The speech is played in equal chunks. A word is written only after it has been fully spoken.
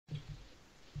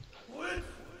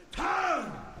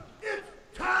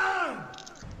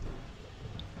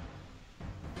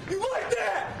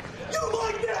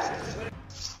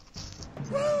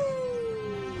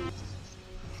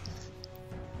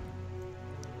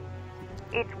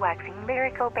It's waxing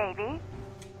lyrical, baby.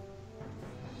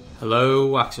 Hello,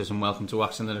 Waxers, and welcome to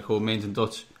Waxing Lyrical, Mainz and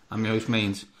Dutts. I'm your host,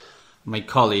 Mainz. My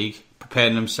colleague,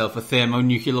 preparing himself for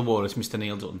thermonuclear war, is Mr.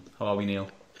 Neil Dutton. How are we, Neil?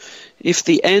 If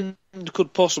the end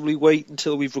could possibly wait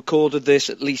until we've recorded this,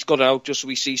 at least got out, just so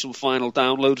we see some final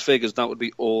download figures, that would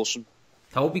be awesome.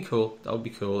 That would be cool.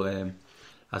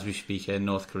 As we speak,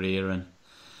 North Korea and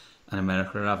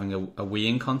America are having a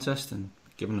weighing contest, and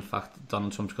given the fact that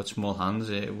Donald Trump's got small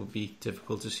hands, it would be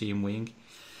difficult to see him weighing.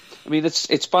 I mean,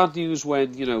 it's bad news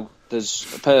when, there's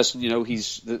a person,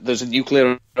 there's a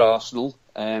nuclear arsenal,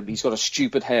 he's got a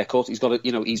stupid haircut, he's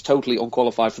totally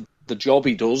unqualified for the job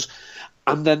he does,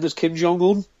 and then there's Kim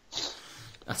Jong-un.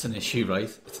 That's an issue,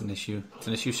 right? It's an issue.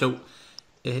 So,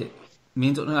 me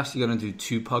and Dutton are actually going to do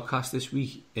 2 podcasts this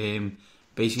week.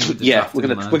 Basically, with the draft we're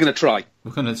going to try.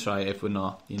 We're going to try if we're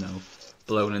not,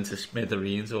 blown into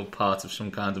smithereens or part of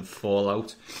some kind of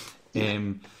fallout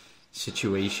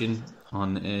situation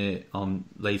on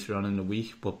later on in the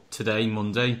week. But today,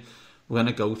 Monday, we're going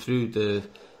to go through the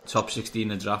top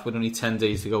 16 of the draft. With only 10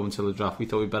 days to go until the draft, we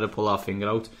thought we'd better pull our finger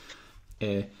out.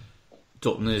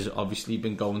 Dutton has obviously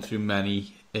been going through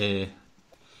many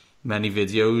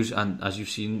videos, and as you've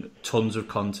seen, tons of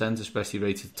content, especially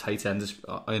rated tight end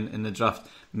in the draft.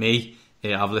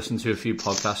 I've listened to a few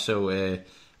podcasts, so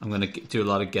I'm going to do a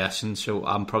lot of guessing, so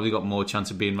I'm probably got more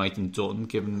chance of being right than Dutton,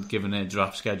 given their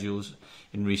draft schedules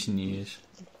in recent years.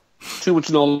 Too much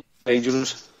knowledge,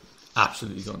 dangerous.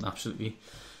 Absolutely, Dutton, absolutely.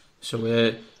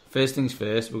 So first things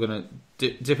first, we're going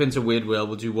to dip into Weird World.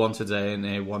 We'll do one today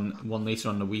and one later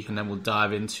on in the week, and then we'll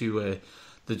dive into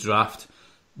the draft.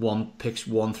 Picks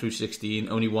 1 through 16.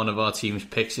 Only one of our teams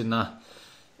picks in that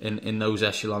in those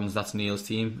echelons. That's Neil's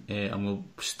team, and we'll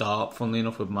start, funnily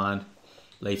enough, with mine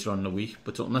later on in the week.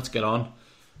 But let's get on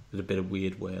with a bit of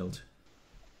Weird World.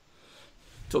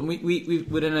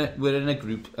 We're in a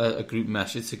group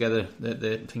message together. I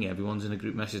think everyone's in a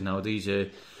group message nowadays.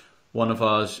 One of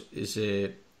ours is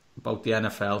about the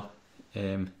NFL,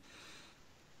 and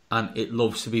it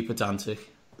loves to be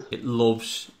pedantic. It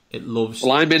loves.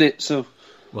 Well, I'm in it, so.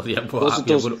 Well, yeah, but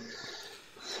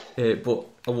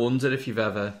I wonder if you've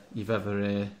ever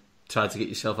tried to get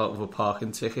yourself out of a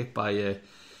parking ticket by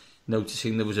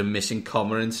noticing there was a missing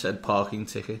comma in said parking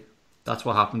ticket. That's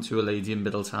what happened to a lady in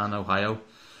Middletown, Ohio.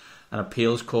 An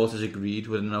appeals court has agreed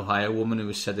with an Ohio woman who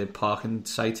has said their parking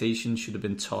citation should have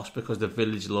been tossed because the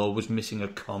village law was missing a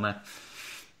comma.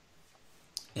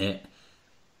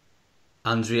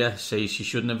 Andrea says she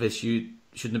shouldn't have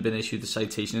been issued the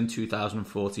citation in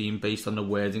 2014 based on the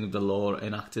wording of the law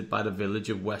enacted by the village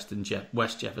of West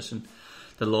Jefferson.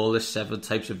 The law lists several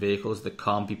types of vehicles that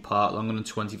can't be parked longer than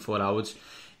 24 hours,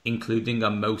 including a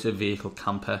motor vehicle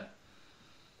camper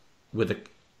with a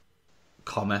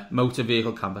comma, motor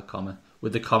vehicle camper, comma,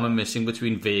 with the comma missing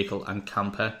between vehicle and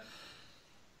camper.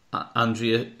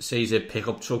 Andrea says her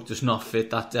pickup truck does not fit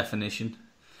that definition.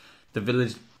 The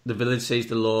village says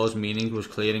the law's meaning was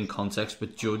clear in context,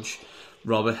 but Judge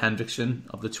Robert Hendrickson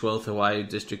of the 12th Ohio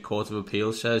District Court of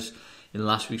Appeal says in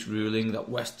last week's ruling that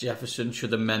West Jefferson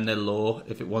should amend their law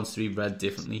if it wants to be read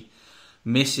differently.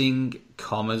 Missing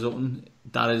commas,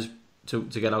 that is to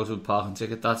get out of a parking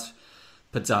ticket. That's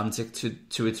pedantic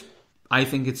to its. I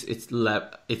think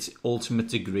its ultimate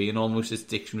degree and almost its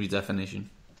dictionary definition.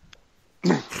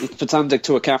 It's pedantic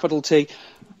to a capital T.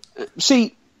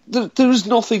 See. There is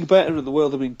nothing better in the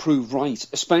world than being proved right,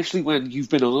 especially when you've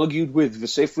been argued with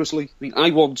vociferously. I mean, I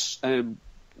once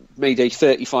made a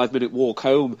 35-minute walk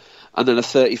home and then a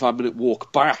 35-minute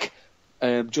walk back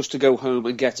just to go home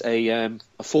and get a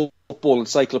football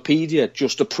encyclopedia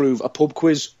just to prove a pub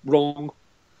quiz wrong.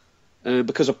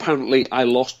 Because apparently I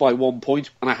lost by 1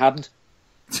 point and I hadn't.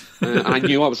 And I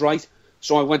knew I was right.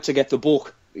 So I went to get the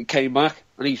book. He came back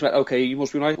and he said, "Okay, you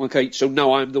must be right. Okay, so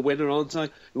now I'm the winner, aren't I?"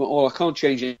 He went, "Oh, I can't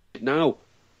change it now."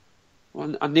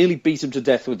 Well, I nearly beat him to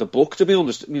death with the book, to be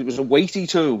honest. I mean, it was a weighty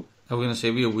tome. I was going to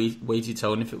say, we a weighty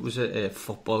tone if it was a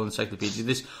football encyclopedia.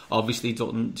 This obviously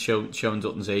Dutton showing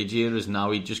Dutton's age here, as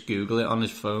now he'd just Google it on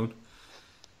his phone.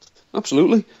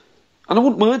 Absolutely. And I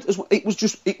wouldn't mind. It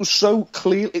was so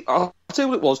clear. I'll tell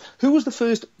you what it was. Who was the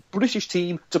first British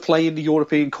team to play in the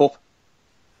European Cup?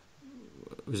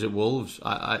 Was it Wolves?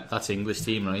 That's English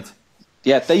team, right?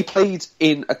 Yeah, they played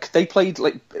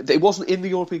like it wasn't in the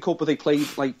European Cup, but they played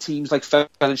like teams like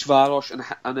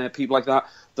Ferencváros and people like that.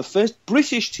 The first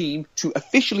British team to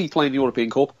officially play in the European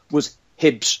Cup was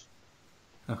Hibs.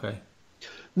 Okay.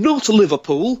 Not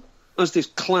Liverpool, as this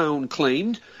clown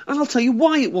claimed, and I'll tell you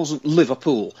why it wasn't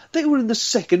Liverpool. They were in the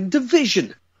second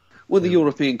division when the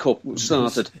European Cup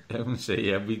started. I was say,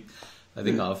 yeah, I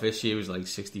think our first year was like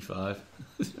 65.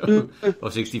 So,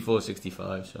 or 64,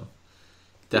 65, so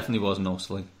definitely wasn't us,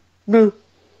 like. No.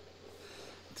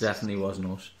 Definitely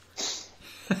wasn't us.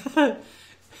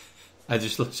 I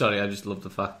just love the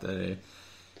fact that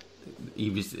he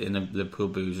was in a Liverpool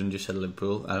booze and just said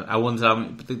Liverpool. I wonder how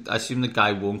many, but I assume the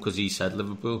guy won because he said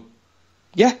Liverpool.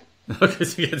 Yeah.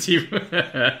 Because he gets you.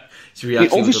 So we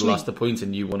actually would have lost a point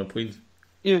and you won a point.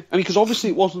 Yeah, I mean, because obviously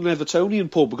it wasn't an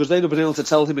Evertonian pub, because they'd have been able to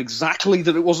tell him exactly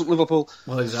that it wasn't Liverpool.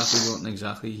 Well,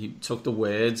 exactly. He took the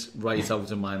words right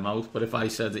out of my mouth, but if I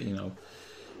said it,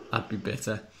 I'd be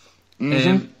bitter.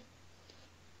 Mm-hmm.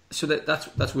 So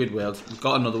that's Weird World. We've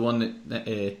got another one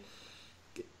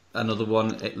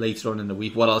later on in the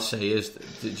week. What I'll say is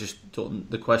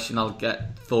the question I'll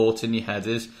get thoughts in your head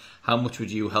is, how much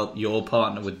would you help your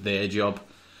partner with their job?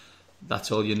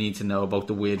 That's all you need to know about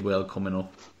the Weird World coming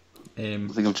up. I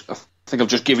think I've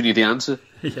just given you the answer.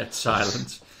 Yeah,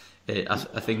 silence. I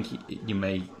think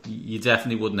you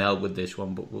definitely wouldn't help with this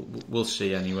one, but we'll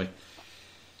see anyway.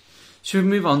 Should we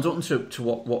move on, Dutton, to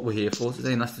what we're here for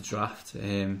today, and that's the draft.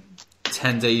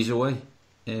 10 days away.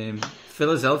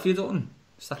 Philadelphia, Dutton,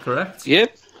 is that correct?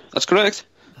 Yep, that's correct.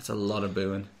 That's a lot of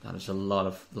booing. That is a lot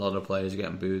of players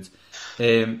getting booed.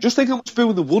 Just think how much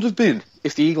booing there would have been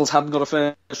if the Eagles hadn't got a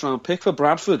first round pick for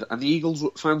Bradford, and the Eagles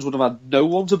fans would have had no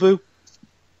one to boo.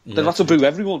 They'd have to boo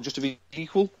everyone just to be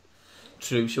equal.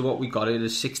 True. So what we got here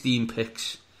is 16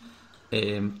 picks,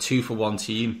 2 for one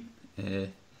team.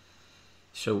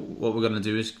 So what we're going to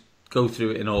do is go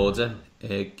through it in order,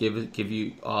 give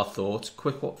you our thoughts,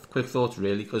 quick thoughts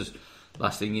really, because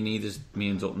last thing you need is me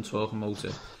and Dutton talking about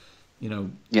it.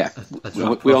 A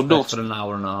draft we are not for an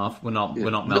hour and a half. We're not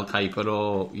Mel Kiper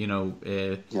or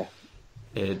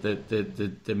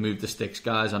the Move the Sticks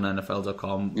guys on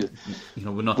NFL.com. Yeah.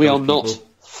 We're not. We are people. not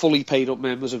fully paid up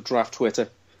members of Draft Twitter.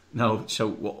 No. So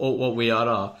what we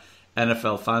are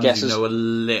NFL fans Guesses. who know a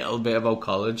little bit about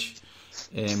college,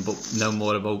 but know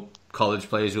more about college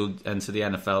players who enter the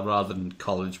NFL rather than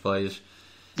college players.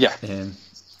 Yeah.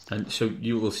 And so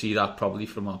you will see that probably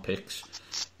from our picks.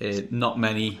 Not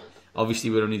many. Obviously,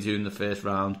 we're only doing the first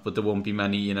round, but there won't be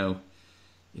many.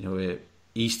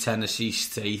 East Tennessee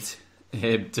State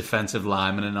defensive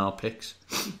linemen in our picks.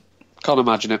 Can't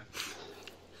imagine it.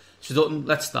 So Dutton,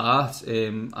 let's start.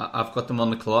 I've got them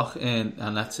on the clock, and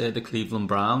that's the Cleveland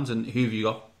Browns. And who have you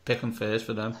got picking first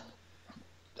for them?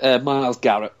 Myles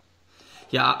Garrett.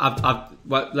 Yeah,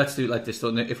 well, let's do it like this,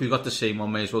 Dutton. If we've got the same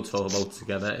one, may as well talk about it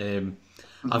together.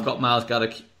 I've got Myles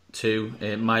Garrett too.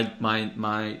 My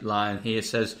line here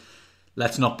says,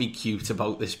 let's not be cute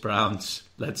about this Browns.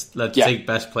 Let's take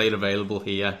best player available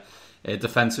here.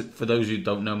 Defensive. For those who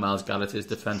don't know, Myles Garrett is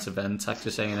defensive end,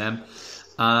 Texas A&M,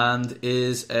 and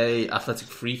is a athletic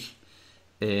freak,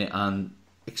 and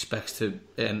expects to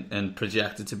and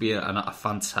projected to be a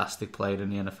fantastic player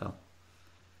in the NFL.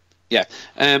 Yeah,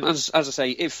 as I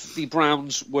say, if the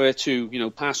Browns were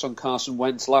to pass on Carson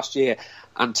Wentz last year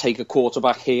and take a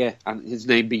quarterback here, and his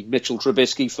name be Mitchell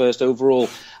Trubisky first overall,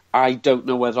 I don't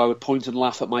know whether I would point and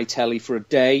laugh at my telly for a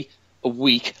day, a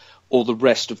week, or the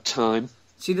rest of time.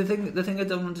 See, the thing I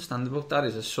don't understand about that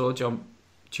is I saw John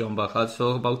Buckhard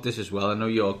talk about this as well. I know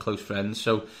you're close friends,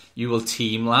 so you will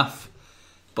team laugh,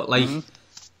 but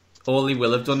all he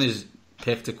will have done is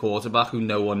picked a quarterback who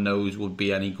no one knows would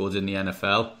be any good in the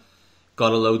NFL.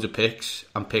 Got a load of picks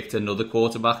and picked another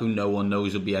quarterback who no one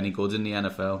knows will be any good in the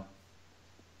NFL.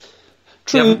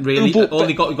 True, really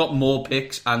got more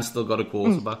picks and still got a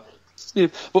quarterback. Yeah,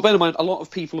 but bear in mind, a lot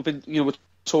of people have been, we're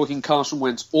talking Carson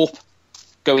Wentz up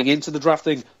going into the draft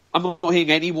thing. I'm not hearing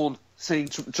anyone saying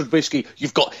to Trubisky,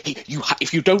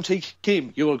 if you don't take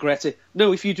him, you'll regret it.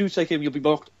 No, if you do take him, you'll be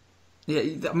mocked.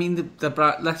 Yeah, I mean,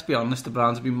 let's be honest, the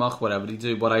Browns will be mocked whatever they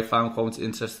do. What I found quite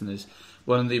interesting is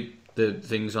one of the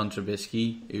things on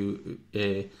Trubisky, who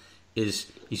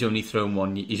is he's only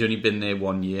been there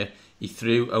 1 year. He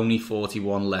threw only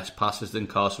 41 less passes than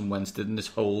Carson Wentz did in his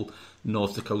whole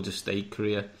North Dakota State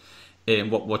career.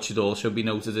 What should also be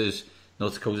noted is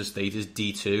North Dakota State is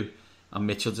D2, and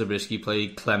Mitchell Trubisky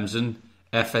played Clemson,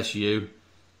 FSU,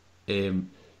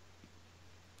 and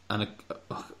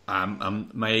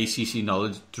my ACC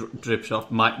knowledge drips off.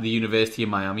 The University of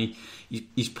Miami.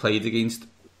 He's played against,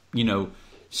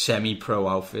 semi-pro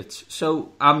outfits.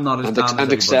 So I'm not as down as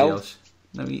everybody excelled. else.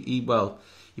 No, he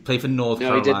played for North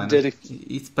Carolina. He didn't, did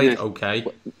he? He played okay.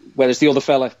 Whereas the other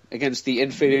fella against the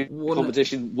inferior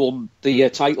competition won the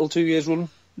title 2 years running.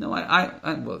 No,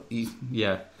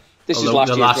 This Although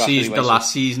is last year's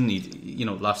draft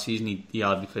anyway, last season he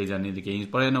hardly played any of the games,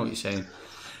 but I know what you're saying.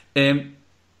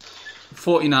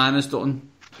 49ers done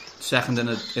second in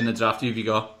the draft. Who have you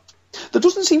got? there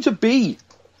doesn't seem to be,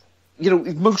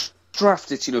 most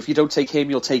drafts, it's, if you don't take him,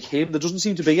 you'll take him. There doesn't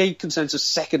seem to be a consensus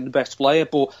second best player,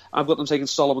 but I've got them taking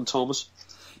Solomon Thomas.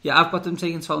 Yeah, I've got them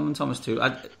taking Solomon Thomas too.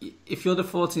 If you're the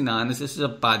 49ers, this is a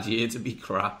bad year to be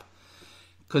crap.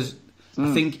 Because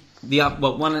I think,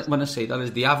 when I say that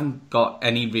is they haven't got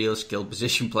any real skill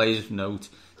position players of note.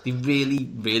 They really,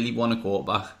 really want a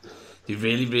quarterback. They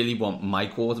really, really want my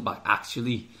quarterback,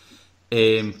 actually.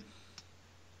 It'd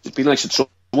be nice if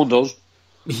someone does.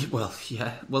 Well,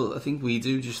 yeah. Well, I think we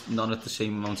do, just not at the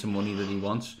same amount of money that he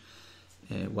wants.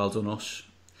 Well done, us.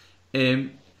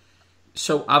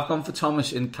 So I've gone for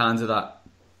Thomas in kind of that.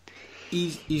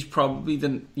 He's probably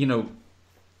the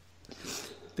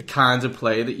kind of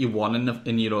player that you want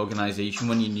in your organisation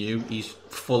when you're new. He's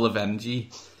full of energy,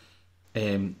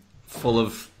 full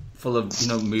of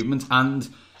movement, and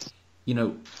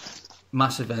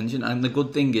massive engine. And the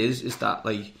good thing is that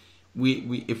like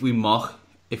if we mock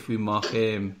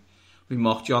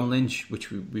John Lynch, which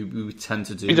we tend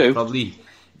to do probably,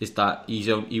 is that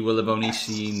he will have only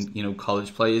seen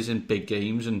college players in big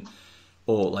games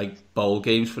or like bowl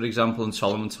games, for example, and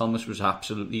Solomon Thomas was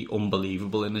absolutely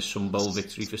unbelievable in his Sun Bowl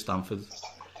victory for Stanford.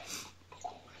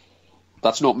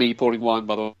 That's not me pouring wine,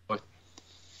 by the way.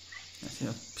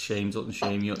 Shame, Dutton,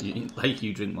 shame. You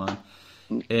drink wine.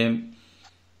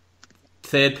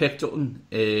 Third pick, Dutton,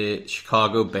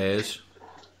 Chicago Bears.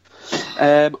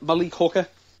 Malik Hooker.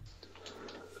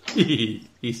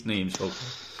 His name's Hooker.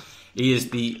 He is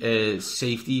the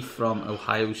safety from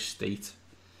Ohio State.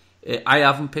 I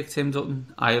haven't picked him,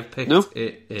 Dutton. I have picked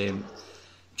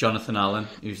Jonathan Allen,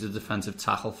 who's the defensive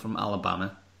tackle from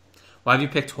Alabama. Why have you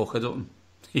picked Hooker, Dutton?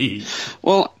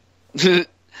 Well,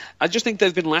 I just think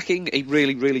they've been lacking a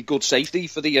really, really good safety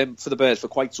for the Bears for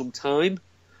quite some time.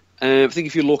 I think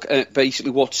if you look at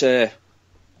basically what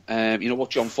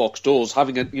John Fox does,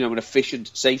 having an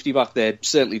efficient safety back there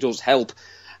certainly does help.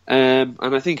 And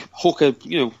I think Hooker,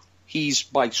 he's,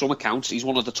 by some accounts, he's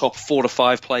one of the top 4 or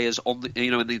 5 players on the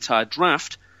in the entire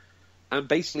draft. And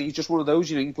basically, he's just one of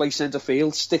those. You can play centre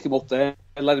field, stick him up there,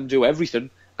 and let him do everything,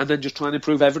 and then just try and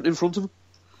improve everything in front of him.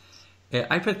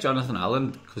 I picked Jonathan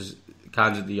Allen because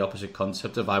kind of the opposite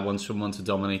concept of I want someone to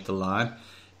dominate the line.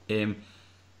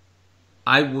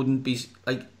 I wouldn't be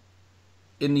like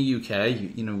in the UK.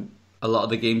 A lot of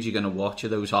the games you're going to watch are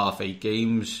those 8:30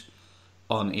 games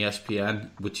on ESPN,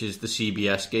 which is the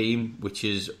CBS game, which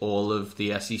is all of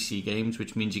the SEC games,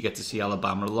 which means you get to see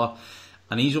Alabama a lot.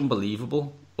 And he's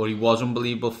unbelievable, or he was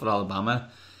unbelievable for Alabama.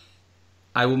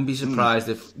 I wouldn't be surprised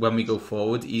if, when we go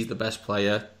forward, he's the best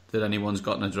player that anyone's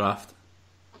got in a draft.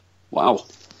 Wow.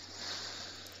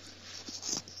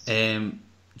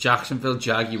 Jacksonville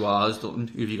Jaguars, Dutton,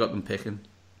 who have you got them picking?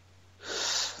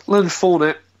 Leonard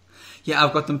Fournette. Yeah,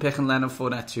 I've got them picking Leonard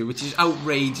Fournette too, which is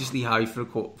outrageously high for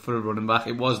a running back.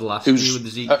 It was last year with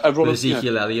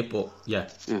Ezekiel Elliott, but yeah.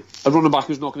 A running back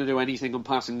who's not going to do anything on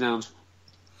passing downs.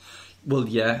 Well,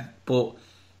 yeah, but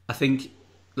I think,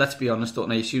 let's be honest,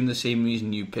 Dutton, I assume the same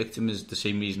reason you picked him is the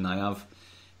same reason I have.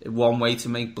 One way to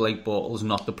make Blake Bortles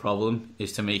not the problem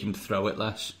is to make him throw it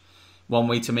less. One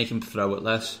way to make him throw it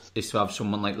less is to have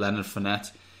someone like Leonard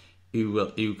Fournette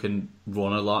who can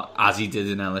run a lot, as he did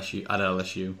at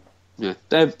LSU. Yeah,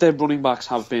 their running backs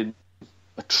have been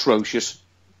atrocious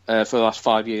for the last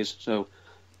 5 years. So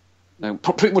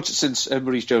pretty much since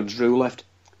Maurice Jones-Drew left.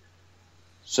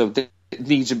 So it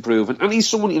needs improvement. And he's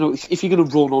someone, if you're going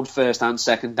to run on first and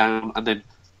second down, and then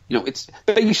it's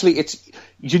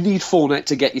you need Fournette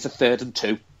to get you to 3rd and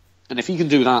 2. And if he can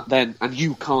do that, then and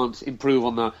you can't improve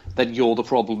on that, then you're the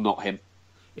problem, not him.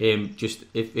 Just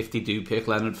if they do pick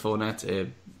Leonard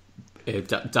Fournette,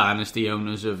 dynasty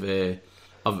owners of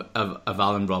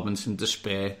Allen Robinson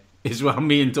despair is what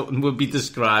me and Dutton would be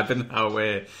describing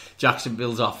how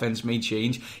Jacksonville's offense may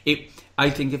change. I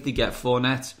think if they get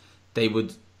Fournette, they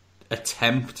would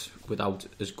attempt, without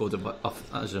as good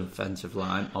as an offensive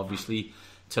line, obviously,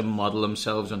 to model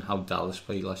themselves on how Dallas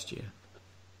played last year.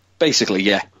 Basically,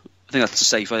 yeah. I think that's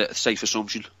a safe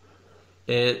assumption.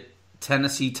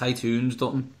 Tennessee Titans,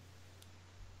 Dutton.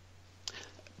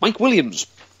 Mike Williams.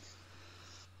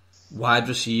 Wide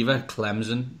receiver,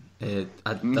 Clemson.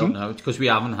 I don't know, because we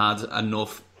haven't had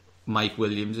enough Mike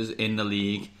Williamses in the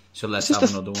league, so let's have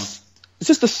another one. Is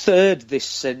this the 3rd this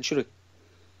century?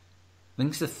 I think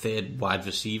it's the 3rd wide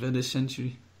receiver this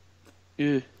century.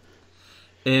 Yeah.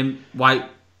 Why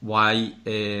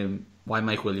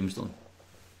Mike Williams,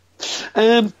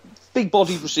 Dutton? Big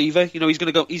bodied receiver. He's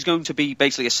going to be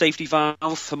basically a safety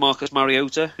valve for Marcus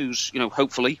Mariota, who's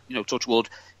hopefully touch wood,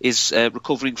 is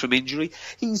recovering from injury.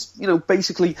 He's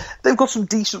basically, they've got some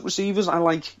decent receivers. I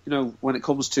like when it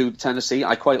comes to Tennessee,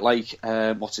 I quite like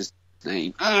what's his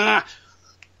name?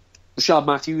 Rashard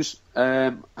Matthews.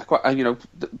 They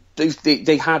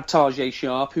had Tajay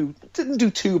Sharp, who didn't do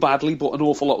too badly, but an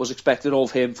awful lot was expected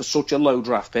of him for such a low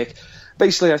draft pick.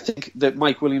 Basically, I think that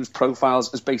Mike Williams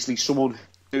profiles as basically someone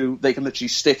who they can literally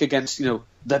stick against,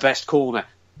 their best corner,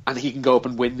 and he can go up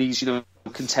and win these,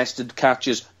 contested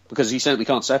catches, because he certainly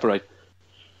can't separate.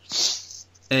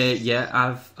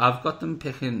 I've got them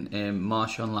picking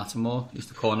Marshawn Lattimore. He's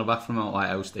the cornerback from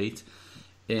Ohio State.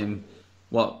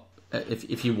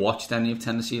 If you watched any of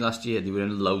Tennessee last year, they were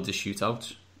in loads of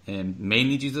shootouts,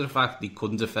 mainly due to the fact they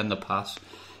couldn't defend the pass.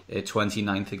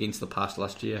 29th against the pass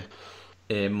last year.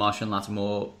 Marshawn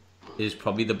Lattimore is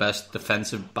probably the best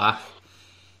defensive back,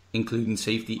 including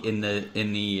safety in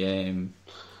the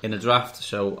draft.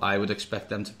 So I would expect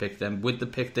them to pick them with the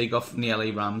pick they got from the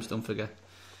LA Rams. Don't forget.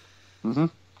 Mm-hmm.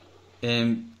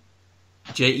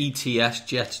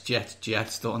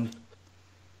 Jets done.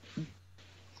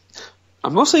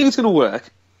 I'm not saying it's going to work.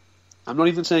 I'm not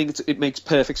even saying it makes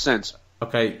perfect sense.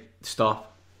 Okay,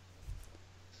 stop.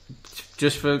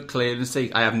 Just for clarity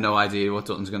sake, I have no idea what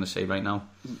Dutton's going to say right now.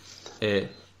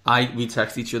 We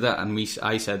text each other and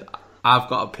I said I've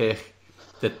got a pick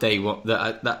that they want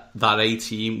that a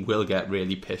team will get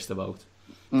really pissed about.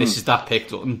 This is that pick,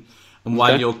 Dutton. And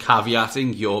while you're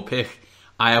caveating your pick,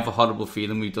 I have a horrible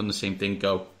feeling we've done the same thing.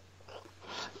 Go.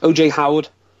 OJ Howard.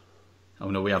 Oh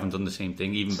no, we haven't done the same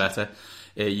thing. Even better.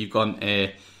 You've gone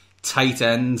tight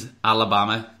end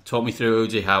Alabama. Talk me through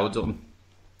OJ Howard, Dutton.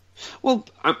 Well,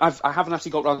 I haven't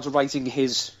actually got round to writing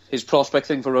his prospect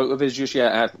thing for Rotoviz just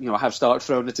yet. I have started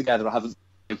throwing it together. I haven't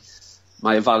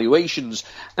my evaluations.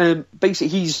 Basically,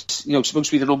 he's supposed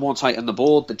to be the number one tight end on the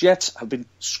board. The Jets have been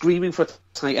screaming for a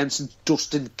tight end since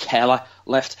Dustin Keller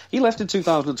left. He left in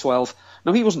 2012.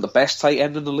 Now, he wasn't the best tight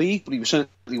end in the league, but he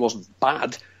certainly wasn't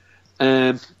bad.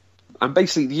 And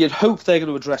basically, you'd hope they're going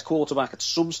to address quarterback at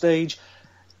some stage.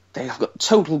 They have got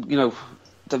total, they're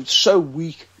so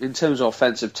weak in terms of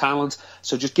offensive talent.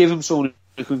 So just give them someone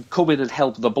who can come in and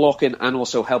help the blocking and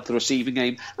also help the receiving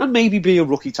game, and maybe be a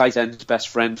rookie tight end's best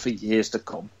friend for years to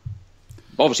come.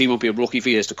 Obviously, he won't be a rookie for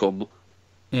years to come.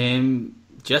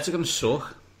 Jets are going to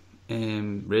suck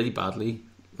really badly.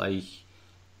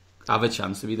 Have a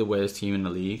chance to be the worst team in the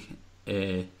league.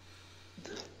 They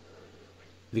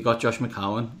got Josh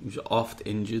McCown, who's oft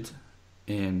injured,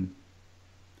 and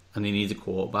they need a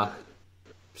quarterback.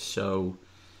 So,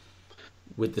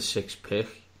 with the 6th pick,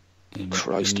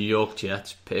 the New York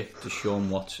Jets pick Deshaun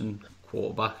Watson,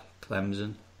 quarterback,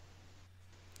 Clemson.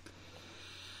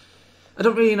 I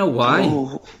don't really know why,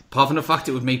 apart from the fact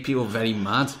it would make people very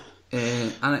mad.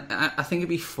 And I think it'd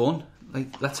be fun.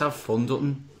 Let's have fun,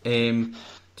 Dutton.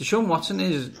 Deshaun Watson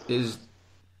is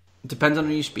depends on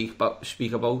who you speak about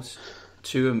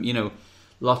to him.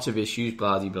 Lots of issues,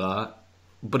 blah blah blah,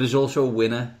 but he's also a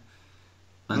winner,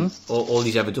 and all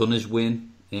he's ever done is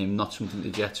win. Not something the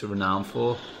Jets are renowned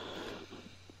for.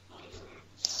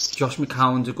 Josh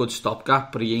McCown's a good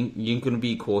stopgap, but he ain't going to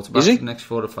be quarterback for the next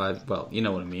 4 or 5. Well, you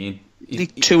know what I mean. He's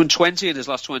 2-20 in his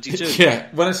last 22. Yeah,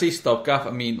 when I say stopgap,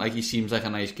 I mean he seems like a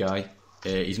nice guy.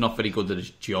 He's not very good at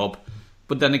his job,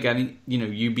 but then again,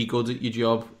 you be good at your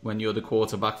job when you're the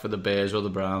quarterback for the Bears or the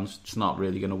Browns. It's not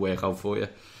really going to work out for you.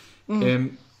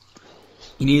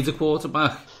 He needs a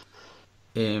quarterback.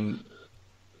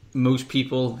 Most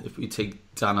people, if we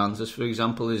take Dan Andrews for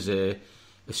example, is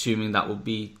assuming that would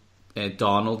be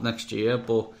Darnold next year,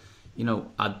 but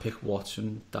I'd pick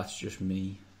Watson. That's just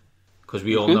me, because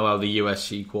we all know how the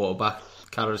USC quarterback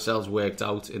carousel's worked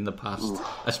out in the past,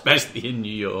 especially in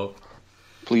New York.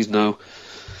 Please no.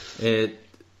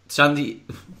 Sandy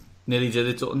nearly did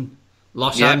it, Dutton.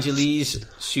 Los Angeles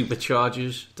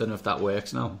Superchargers. Don't know if that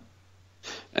works now.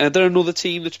 They're another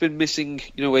team that's been missing,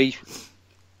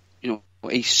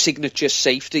 a signature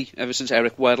safety ever since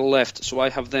Eric Weddle left. So I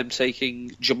have them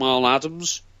taking Jamal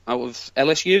Adams out of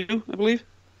LSU, I believe.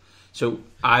 So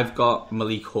I've got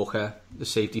Malik Hooker, the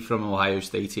safety from Ohio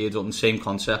State here, Dutton. Same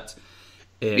concept.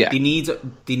 They need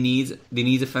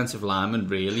offensive linemen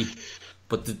really,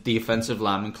 but the offensive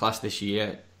lineman class this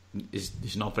year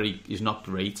is not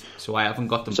great. So I haven't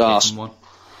got them picking one.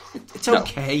 It's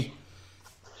okay,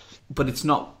 but it's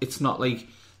not like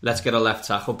let's get a left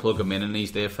tackle, plug him in, and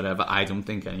he's there forever. I don't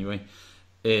think anyway.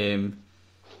 He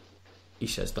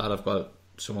says that I've got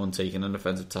someone taking an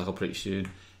offensive tackle pretty soon.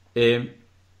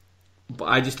 But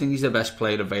I just think he's the best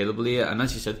player available here. And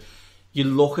as you said, you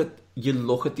look at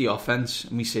the offense,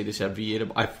 and we say this every year.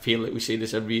 I feel like we say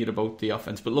this every year about the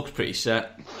offense, but it looks pretty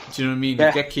set. Do you know what I mean? Yeah.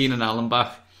 You get Keenan Allen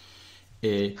back.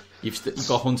 You've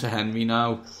got Hunter Henry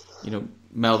now.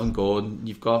 Melvin Gordon.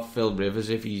 You've got Phil Rivers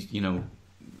if he's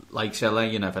likes LA.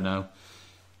 You never know.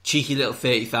 cheeky little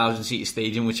 30,000 seat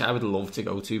stadium, which I would love to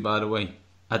go to, by the way.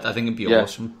 I think it'd be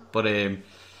awesome. But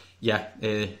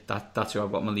that's who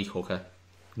I've got, Malik Hooker.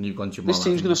 And you've gone Jamal. This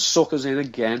team's going to suck us in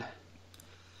again.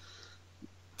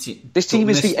 This team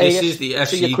is the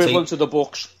AFC equivalent of the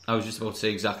Bucks. I was just about to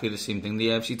say exactly the same thing. The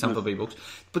AFC Tampa Bay Bucks,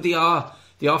 but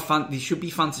they should be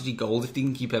fantasy gold if they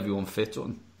can keep everyone fit.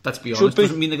 Let's be honest.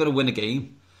 Doesn't mean they're going to win a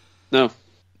game. No.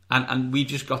 And we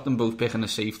just got them both picking a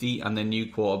safety and their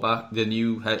new quarterback, their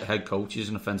new head coach is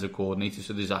an offensive coordinator.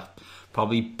 So there's a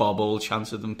probably bobble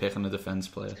chance of them picking a defense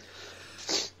player.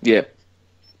 Yeah.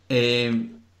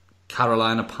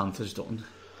 Carolina Panthers done.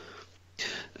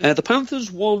 The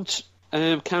Panthers want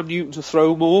Cam Newton to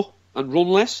throw more and run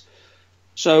less.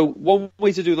 So one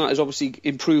way to do that is obviously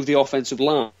improve the offensive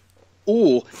line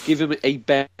or give him a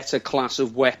better class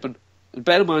of weapon. And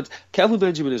bear in mind, Kelvin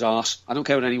Benjamin is arse. I don't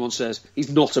care what anyone says.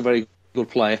 He's not a very good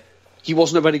player. He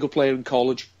wasn't a very good player in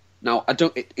college. Now,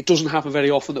 it doesn't happen very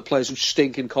often that players who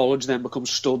stink in college then become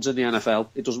studs in the NFL.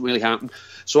 It doesn't really happen.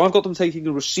 So I've got them taking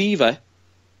a receiver,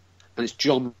 and it's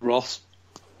John Ross.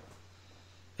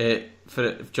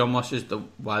 For John Ross is the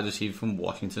wide receiver from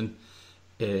Washington.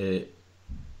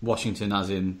 Washington as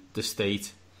in the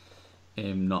state,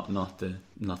 not the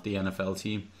NFL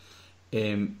team.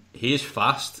 He is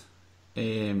fast,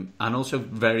 and also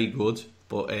very good,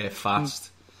 but fast.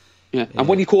 Yeah, and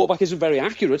when your quarterback isn't very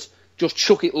accurate, just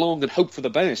chuck it long and hope for the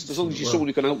best. As long as you're someone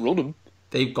who can outrun him.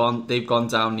 They've gone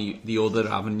down the other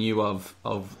avenue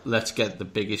of let's get the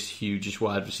biggest, hugest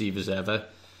wide receivers ever,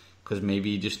 because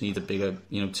maybe you just need a bigger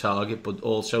target, but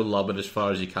also lob it as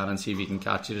far as you can and see if you can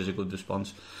catch it as a good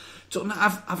response. So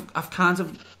I kind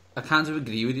of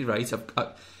agree with you, right?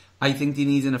 I think they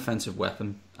need an offensive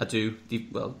weapon. I do.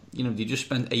 They just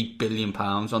spent £8 billion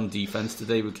on defense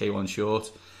today with K1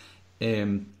 Short.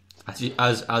 As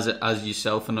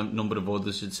yourself and a number of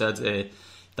others had said,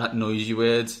 that noise you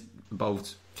heard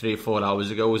about 3 or 4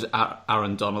 hours ago was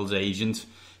Aaron Donald's agent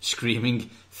screaming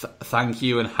thank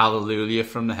you and hallelujah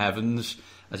from the heavens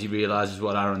as he realises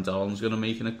what Aaron Donald's going to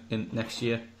make in next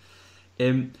year.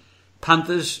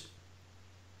 Panthers,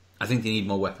 I think they need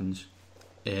more weapons.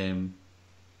 I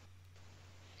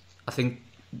think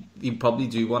you probably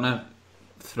do want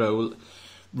to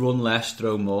run less,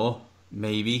 throw more,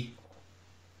 maybe.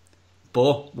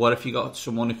 But what if you got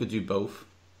someone who could do both?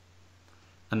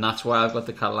 And that's why I've got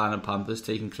the Carolina Panthers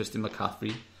taking Christian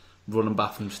McCaffrey, running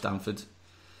back from Stanford.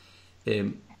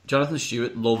 Jonathan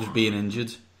Stewart loves being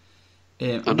injured.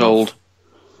 And old.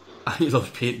 He loves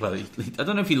being... Well, I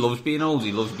don't know if he loves being old.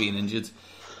 He loves being injured.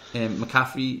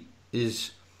 McCaffrey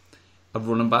is a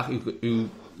running back who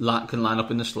can line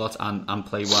up in the slot and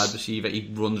play wide receiver. He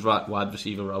runs wide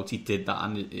receiver route. He did that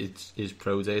and it's his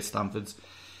pro day at Stanford.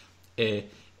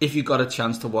 If you got a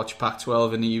chance to watch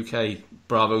Pac-12 in the UK,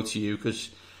 bravo to you, because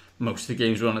most of the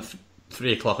games were on at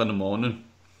 3 o'clock in the morning.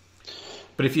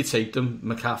 But if you take them,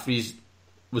 McCaffrey's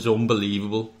was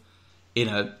unbelievable in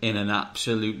an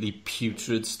absolutely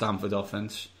putrid Stanford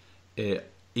offense.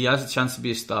 He has a chance to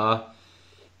be a star,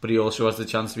 but he also has the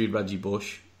chance to be Reggie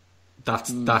Bush.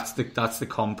 That's the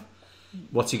comp.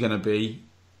 What's he going to be?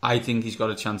 I think he's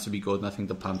got a chance to be good, and I think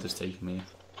the Panthers take him here.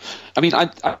 I mean, I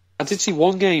did see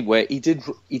one game where he did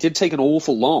take an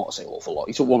awful lot. I say awful lot.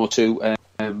 He took 1 or 2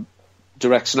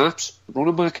 direct snaps,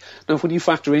 running back. Now, when you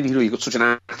factor in, you've got such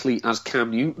an athlete as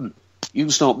Cam Newton, you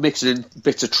can start mixing in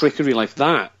bits of trickery like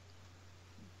that.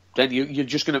 Then you're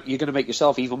gonna make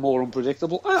yourself even more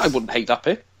unpredictable. I wouldn't hate that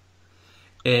pick.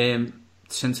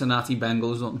 Cincinnati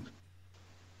Bengals on.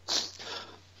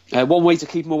 One way to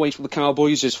keep him away from the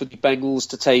Cowboys is for the Bengals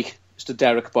to take Mr.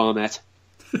 Derek Barnett.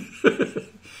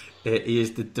 He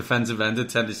is the defensive end of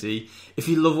Tennessee. If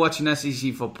you love watching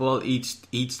SEC football,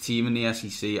 each team in the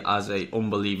SEC has a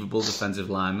unbelievable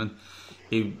defensive lineman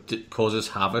who causes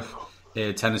havoc.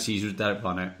 Tennessee's was Derek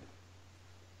Barnett.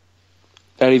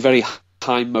 Very, very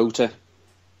high motor.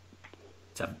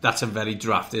 That's a very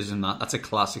draftism. That's a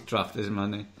classic draftism,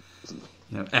 isn't it?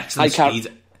 Excellent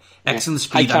speed,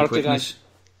 speed and quickness. Guy.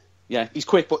 Yeah, he's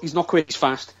quick, but he's not quick. He's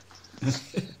fast.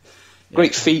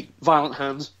 Great feet, violent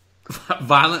hands.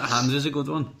 Violent hands is a good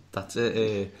one. That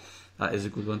is a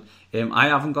good one. I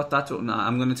haven't got that.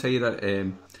 I'm going to tell you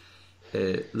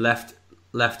that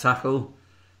left tackle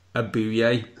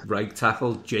Abuye, right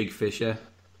tackle Jake Fisher.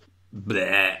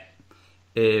 Bleh.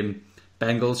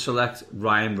 Bengals select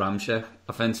Ryan Ramczyk,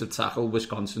 offensive tackle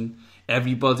Wisconsin.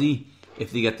 Everybody,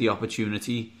 if they get the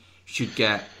opportunity, should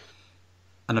get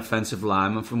an offensive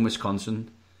lineman from Wisconsin,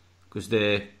 because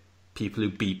they're people who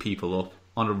beat people up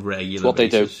on a regular basis. What they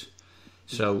do.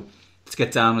 So let's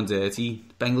get down and dirty.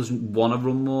 Bengals want to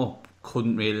run more.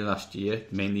 couldn't really last year,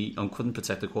 mainly, and couldn't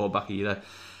protect the quarterback either.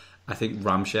 I think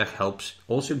Ramczyk helps.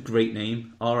 Also, great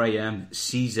name,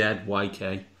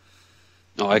 Ramczyk.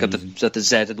 Oh, I got the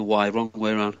Z and the Y wrong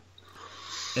way around.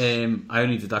 I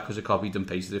only did that because I copied and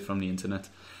pasted it from the internet.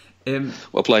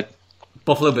 Well played.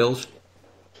 Buffalo Bills.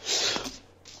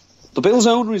 The Bills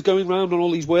owner is going round on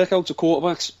all these workouts of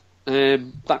quarterbacks.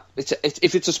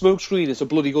 If it's a smokescreen, it's a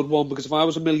bloody good one, because if I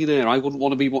was a millionaire, I wouldn't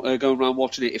want to be going around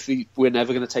watching it if we're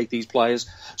never going to take these players.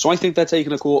 So I think they're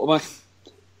taking a quarterback.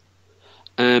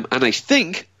 And I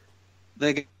think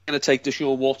they're going to take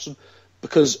Deshaun Watson,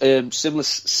 because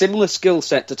similar skill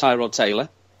set to Tyrod Taylor,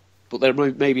 but they're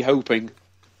maybe hoping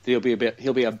he'll be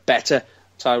a better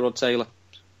Tyrod Taylor.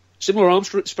 Similar arm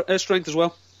strength as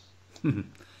well.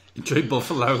 Enjoy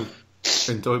Buffalo,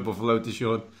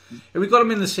 Deshaun. We got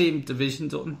him in the same division,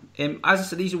 Dutton. As I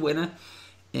said, he's a winner.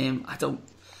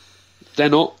 They're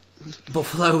not.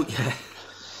 Buffalo, yeah.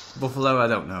 Buffalo, I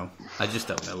don't know. I just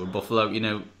don't know. With Buffalo,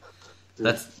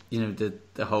 that's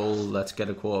the whole let's get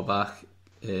a quarterback.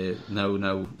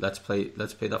 No, let's pay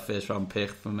that first round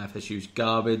pick from FSU's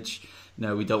garbage.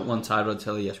 No, we don't want Tyrod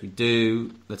Taylor. Yes, we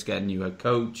do. Let's get a new head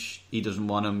coach. He doesn't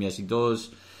want him. Yes, he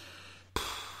does.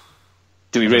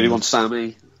 Do we really want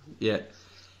Sammy? Yeah.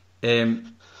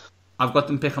 I've got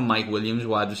them picking Mike Williams,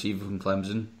 wide receiver from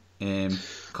Clemson.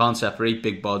 Can't separate,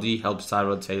 big body, helps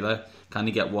Tyrod Taylor. Can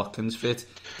he get Watkins fit?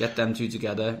 Get them two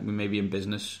together, we may be in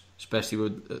business.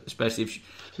 Especially if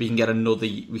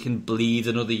we can bleed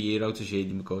another year out of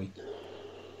Shady McCoy.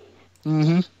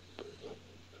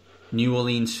 New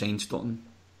Orleans Saints, Dutton.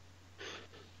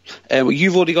 Well,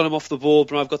 you've already got him off the board,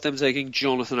 but I've got them taking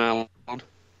Jonathan Allen.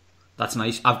 That's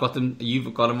nice.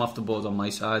 You've got him off the board on my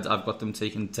side. I've got them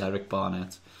taking Derek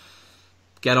Barnett.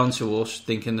 Get on to us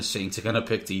thinking the Saints are going to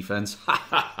pick defence.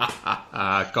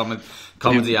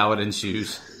 Comedy hour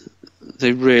ensues.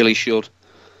 They really should.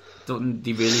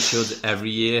 They really should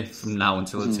every year from now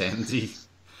until eternity.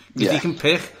 Yeah. You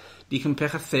can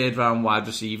pick a third round wide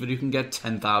receiver who can get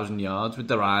 10,000 yards with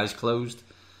their eyes closed.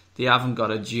 They haven't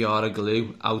got a jar of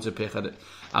glue out to pick a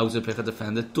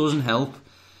defender. It doesn't help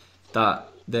that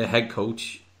their head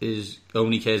coach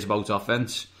only cares about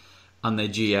offense, and their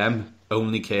GM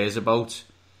only cares about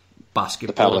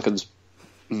basketball. The Pelicans.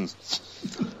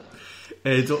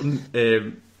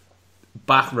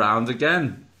 Back round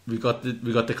again. We got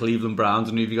the Cleveland Browns,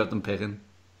 and who have you got them picking?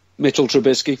 Mitchell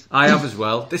Trubisky. I have as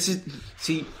well. This is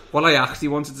what I actually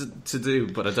wanted to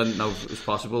do, but I didn't know if it was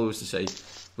possible. Was to say,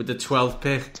 with the 12th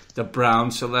pick, the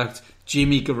Browns select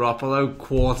Jimmy Garoppolo,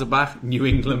 quarterback, New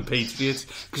England Patriots,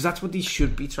 because that's what they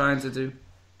should be trying to do.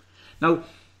 Now,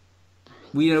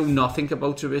 we know nothing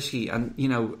about Trubisky, and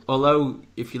although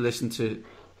if you listen to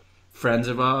friends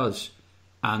of ours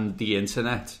and the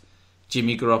internet,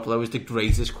 Jimmy Garoppolo is the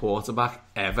greatest quarterback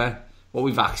ever. What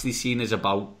we've actually seen is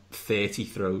about 30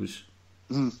 throws.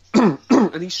 And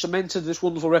he's cemented this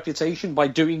wonderful reputation by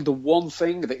doing the one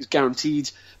thing that is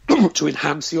guaranteed to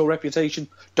enhance your reputation.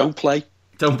 Don't play.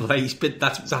 But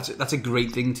that's a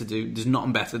great thing to do. There's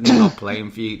nothing better than not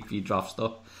playing for your draft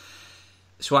stuff.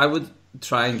 So I would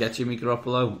try and get Jimmy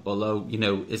Garoppolo, although,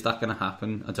 is that going to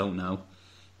happen? I don't know.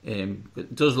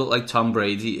 It does look like Tom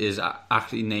Brady is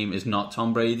actually name is not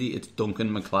Tom Brady, it's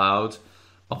Duncan MacLeod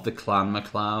of the Clan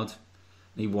MacLeod.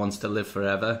 He wants to live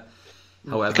forever.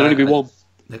 However, can only be one.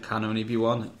 There can only be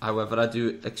one. However, I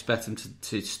do expect him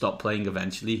to stop playing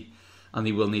eventually, and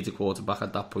they will need a quarterback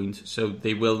at that point. So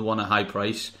they will want a high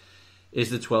price. Is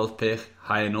the 12th pick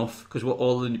high enough? Because what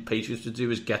all the Patriots would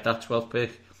do is get that 12th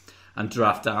pick and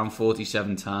draft down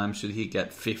 47 times so that he could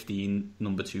get 15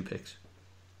 number 2 picks.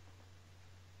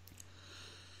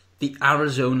 The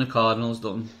Arizona Cardinals,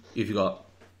 Dutton, who have you got?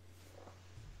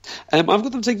 I've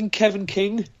got them taking Kevin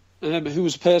King, who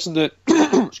was a person that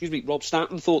Rob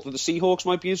Stanton thought that the Seahawks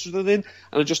might be interested in.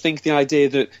 And I just think the idea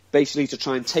that basically to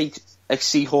try and take a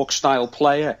Seahawks-style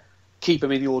player, keep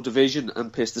him in your division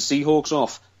and piss the Seahawks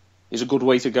off is a good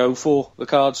way to go for the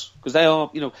Cards. Because they are,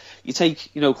 you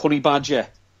take, Honey Badger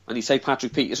and you take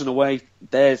Patrick Peterson away,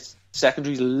 their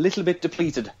secondary's a little bit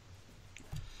depleted.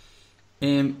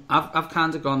 I've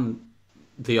kind of gone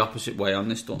the opposite way on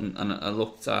this, Dutton, and I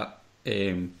looked at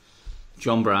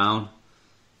John Brown,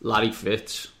 Larry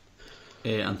Fitz,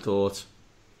 and thought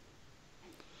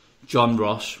John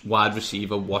Ross, wide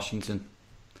receiver, Washington.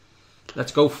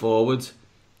 Let's go forward.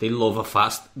 They love a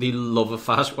fast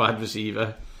wide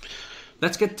receiver.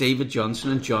 Let's get David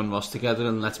Johnson and John Ross together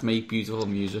and let's make beautiful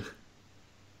music.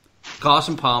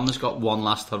 Carson Palmer's got one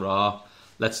last hurrah.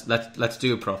 Let's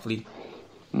do it properly.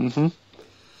 Mm-hmm.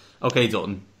 Okay,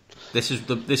 Dutton. This is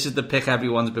the pick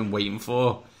everyone's been waiting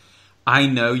for. I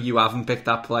know you haven't picked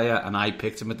that player, and I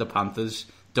picked him at the Panthers.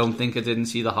 Don't think I didn't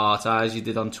see the heart eyes you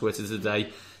did on Twitter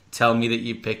today. Tell me that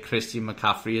you picked Christian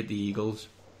McCaffrey at the Eagles.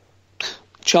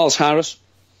 Charles Harris.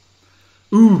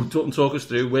 Ooh, talk us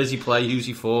through. Where's he play? Who's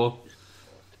he for?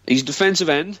 He's defensive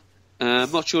end.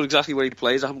 I'm not sure exactly where he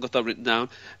plays. I haven't got that written down.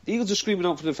 The Eagles are screaming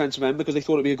out for the defensive end because they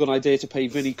thought it'd be a good idea to pay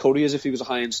Vinny Curry as if he was a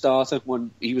high-end starter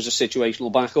when he was a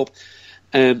situational backup.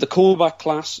 The quarterback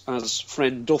class, as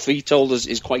friend Duffy told us,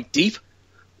 is quite deep.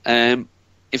 In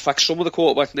fact, some of the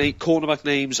cornerback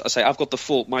names, I say I've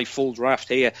got my full draft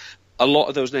here. A lot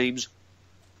of those names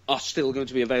are still going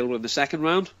to be available in the second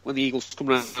round when the Eagles come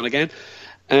around again.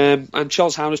 And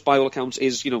Charles Harris, by all accounts,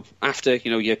 is after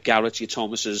your Garrett, your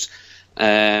Thomases,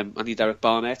 and your Derek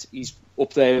Barnett. He's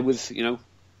up there with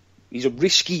he's a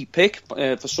risky pick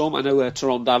for some. I know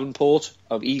Teron Davenport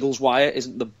of Eagles Wire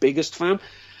isn't the biggest fan,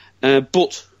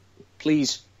 but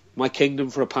please, my kingdom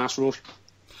for a pass rush.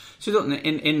 So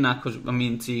in that, because I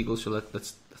mean, it's Eagles, so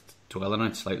let's dwell on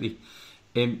it slightly.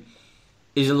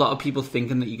 Is a lot of people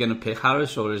thinking that you're going to pick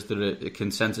Harris, or is there a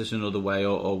consensus another way,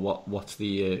 or what's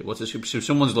the so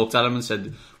someone's looked at him and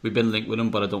said we've been linked with him,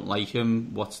 but I don't like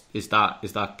him. Is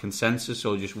that consensus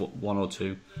or just one or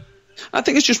two? I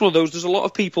think it's just one of those. There's a lot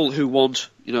of people who want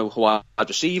a wide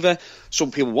receiver.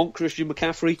 Some people want Christian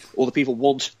McCaffrey. Other people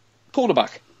want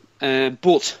cornerback.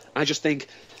 But I just think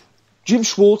Jim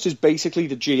Schwartz is basically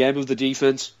the GM of the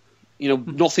defense.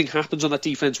 Nothing happens on that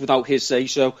defense without his say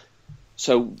so.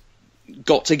 So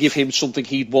got to give him something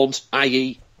he'd want,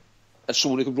 i.e. as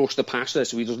someone who can rush the passer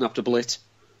so he doesn't have to blitz.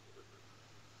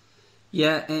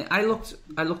 Yeah, I looked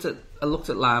at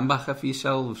linebacker for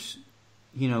yourselves.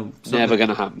 Never going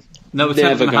to happen. No, it's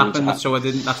never going to happen. So I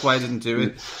didn't. That's why I didn't do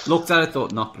it. Looked at it,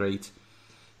 thought not great.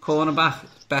 Cornerback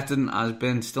better than has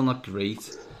been, still not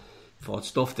great. Thought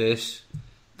stuff this.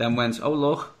 Then went, oh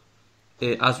look,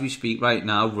 as we speak right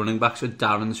now, running backs are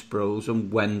Darren Sproles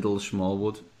and Wendell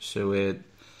Smallwood. So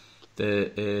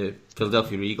the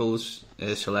Philadelphia Eagles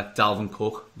select Dalvin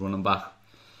Cook, running back,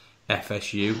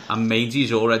 FSU, and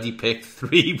Mainzy's already picked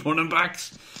 3 running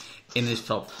backs in his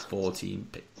top 14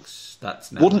 picks.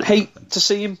 That's never wouldn't hate to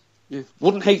see him. Yeah.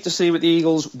 Wouldn't hate to see him at the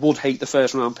Eagles. Would hate the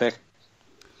first round pick.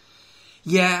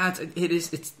 Yeah, it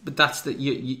is. But that's that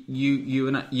you're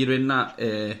in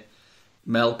that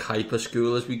Mel Kiper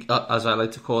school, as I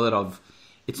like to call it. Of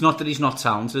it's not that he's not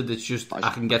talented. It's just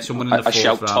I can get someone in the fourth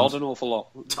round. I shout Todd an awful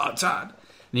lot. Todd,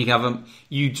 and you can have him.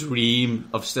 You dream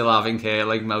of still having hair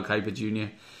like Mel Kiper Jr.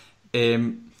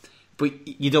 But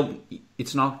you don't.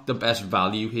 It's not the best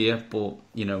value here. But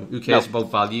who cares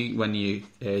about value when you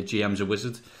GM's a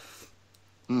wizard?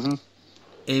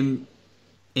 Mm-hmm.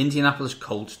 Indianapolis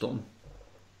Colts done.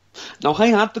 Now, I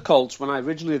had the Colts when I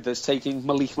originally did this, taking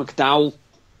Malik McDowell,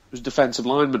 who's defensive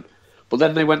lineman. But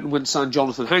then they went and signed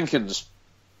Jonathan Hankins,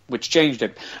 which changed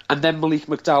him. And then Malik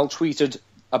McDowell tweeted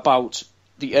about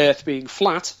the earth being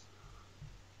flat,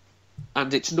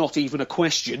 and it's not even a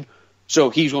question. So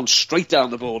he's gone straight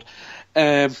down the board.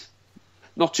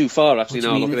 Not too far, actually,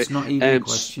 now look at it. It's not even a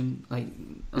question.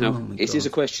 It is a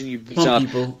question you've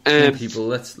people.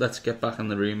 Let's get back in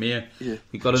the room here. Yeah.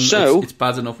 It's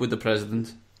bad enough with the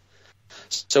president.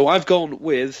 So I've gone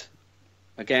with,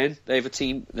 again, they have a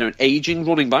team, they're an ageing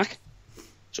running back.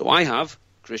 So I have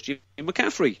Christian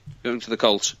McCaffrey going to the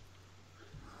Colts.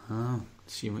 Oh,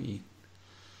 see what you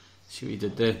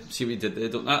did there.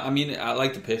 I mean, I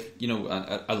like the pick.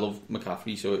 I love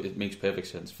McCaffrey, so it makes perfect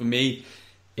sense. For me,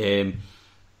 if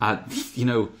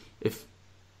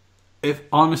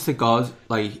honest to God,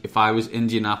 like if I was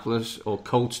Indianapolis or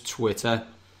Colts Twitter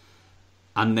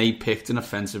and they picked an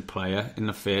offensive player in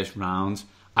the first round,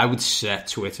 I would set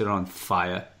Twitter on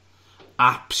fire.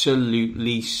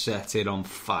 Absolutely set it on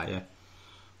fire.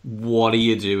 What are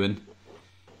you doing?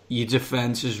 Your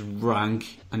defense is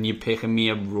rank and you're picking me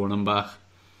a running back.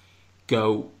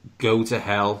 Go to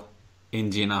hell,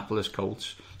 Indianapolis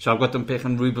Colts. So I've got them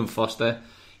picking Reuben Foster.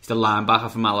 He's the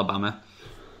linebacker from Alabama.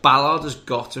 Ballard has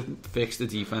got to fix the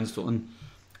defense,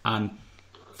 and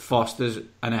Foster's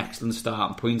an excellent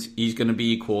starting point. He's going to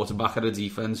be a quarterback of the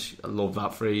defense. I love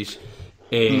that phrase.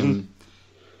 Play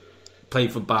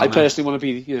for Bama. I personally want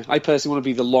to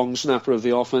be the long snapper of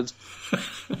the offense.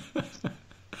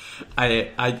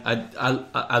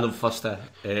 I love Foster.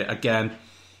 Again,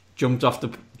 jumped off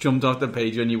the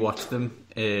page when you watched them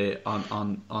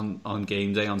on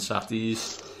game day on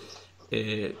Saturdays.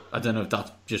 I don't know if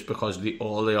that's just because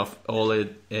all the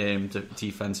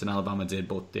defense in Alabama did,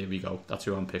 but there we go. That's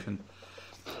who I'm picking.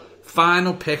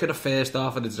 Final pick of the first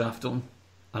half of the draft done,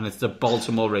 and it's the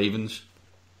Baltimore Ravens.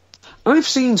 I've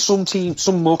seen some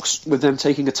mocks with them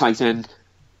taking a tight end.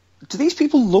 do these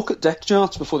people look at depth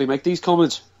charts before they make these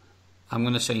comments? I'm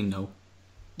going to say no.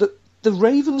 The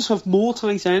Ravens have more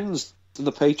tight ends than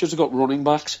the Patriots have got running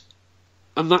backs.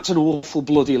 And that's an awful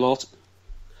bloody lot.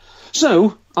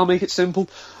 So, I'll make it simple.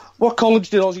 What college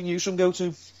did Ozzie Newsome go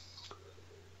to?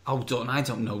 Oh, I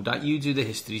don't know that. You do the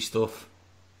history stuff.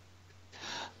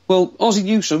 Well, Ozzie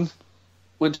Newsome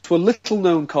went to a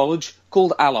little-known college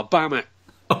called Alabama.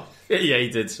 Oh, yeah, he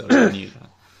did. Sorry, I knew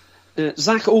that.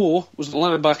 Zach Orr was a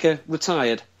linebacker,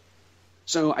 retired.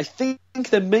 So I think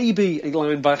there may be a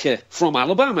linebacker from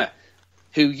Alabama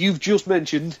who you've just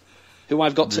mentioned, who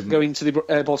I've got going to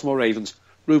the Baltimore Ravens.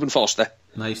 Reuben Foster.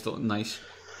 Nice, nice.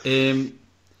 Do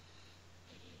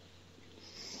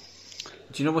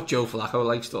you know what Joe Flacco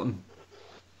likes, Dutton?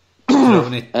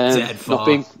 Throwing it dead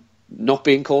far. Not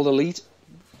being called elite.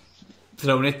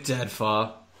 Throwing it dead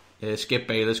far. Skip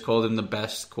Bayless called him the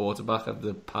best quarterback of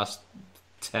the past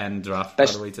 10 drafts, by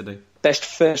the way, today. Best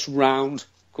first round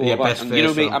quarterback. Yeah, best and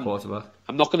first round quarterback.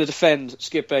 I'm not going to defend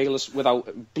Skip Bayless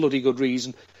without bloody good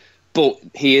reason, but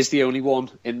he is the only one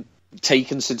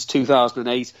taken since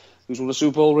 2008 who's won a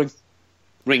Super Bowl ring.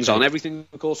 Rings on everything,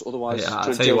 of course, otherwise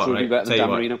I'll tell you what, would be better than Dan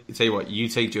Marino. I'll tell you what, you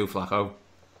take Joe Flacco,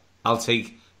 I'll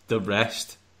take the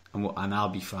rest, and I'll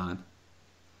be fine.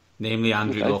 Namely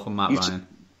Andrew Luck and Matt Ryan.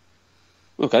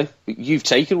 Okay, you've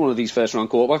taken one of these first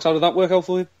round quarterbacks. How did that work out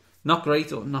for you? Not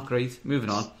great. Moving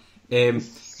on.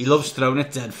 He loves throwing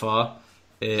it dead far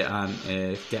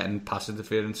and getting pass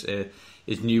interference.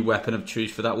 His new weapon of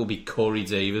choice for that will be Corey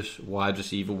Davis, wide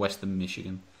receiver, Western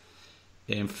Michigan.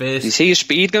 First, is he a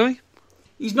speed guy?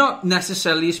 He's not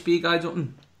necessarily a speed guy,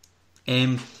 Dutton.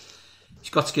 He's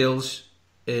got skills.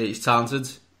 He's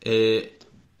talented. If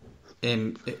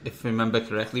I remember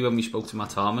correctly, when we spoke to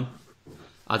Matt Harmon,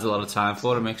 I had a lot of time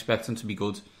for him. I expect him to be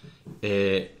good.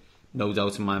 No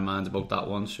doubt in my mind about that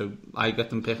one. So I got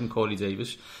them picking Corey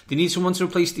Davis. They need someone to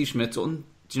replace Steve Smith, Dutton.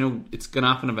 Do you know it's going to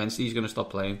happen eventually? He's going to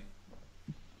stop playing.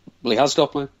 Well, he has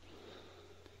stopped playing.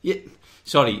 Yeah,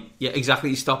 sorry. Yeah, exactly.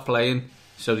 He stopped playing,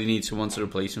 so they need someone to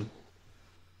replace him.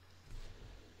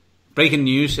 Breaking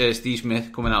news: Steve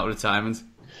Smith coming out of retirement.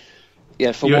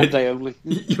 Yeah, for one day only.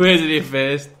 You heard it here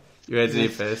first.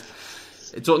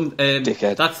 It's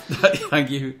Dickhead. Thank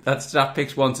you. That's draft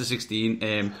picks 1 to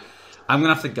 16. I'm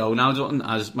gonna have to go now, Dutton,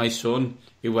 as my son,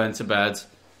 who went to bed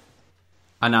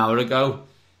an hour ago,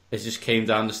 has just came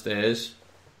down the stairs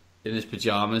in his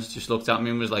pajamas, just looked at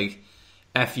me and was like,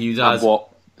 "F you, Dad. And what?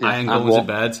 I ain't going to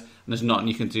bed, and there's nothing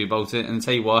you can do about it." And I'll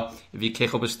tell you what, if you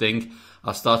kick up a stink,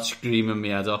 I'll start screaming my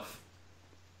head off.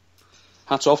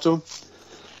 Hats off to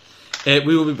him.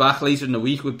 We will be back later in the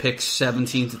week with picks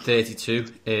 17 to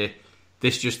 32.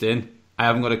 This just in. I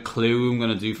haven't got a clue who I'm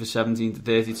going to do for 17 to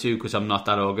 32 because I'm not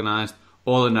that organised.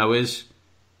 All I know is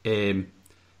the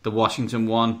Washington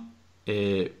one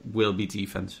will be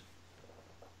defence.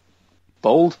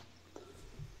 Bold. I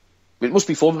mean, it must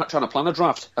be fun trying to plan a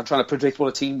draft and trying to predict what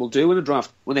a team will do in a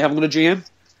draft when they haven't got a GM.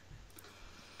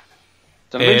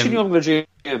 Did I mention you haven't got a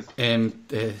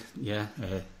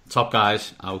GM? Top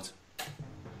guys out.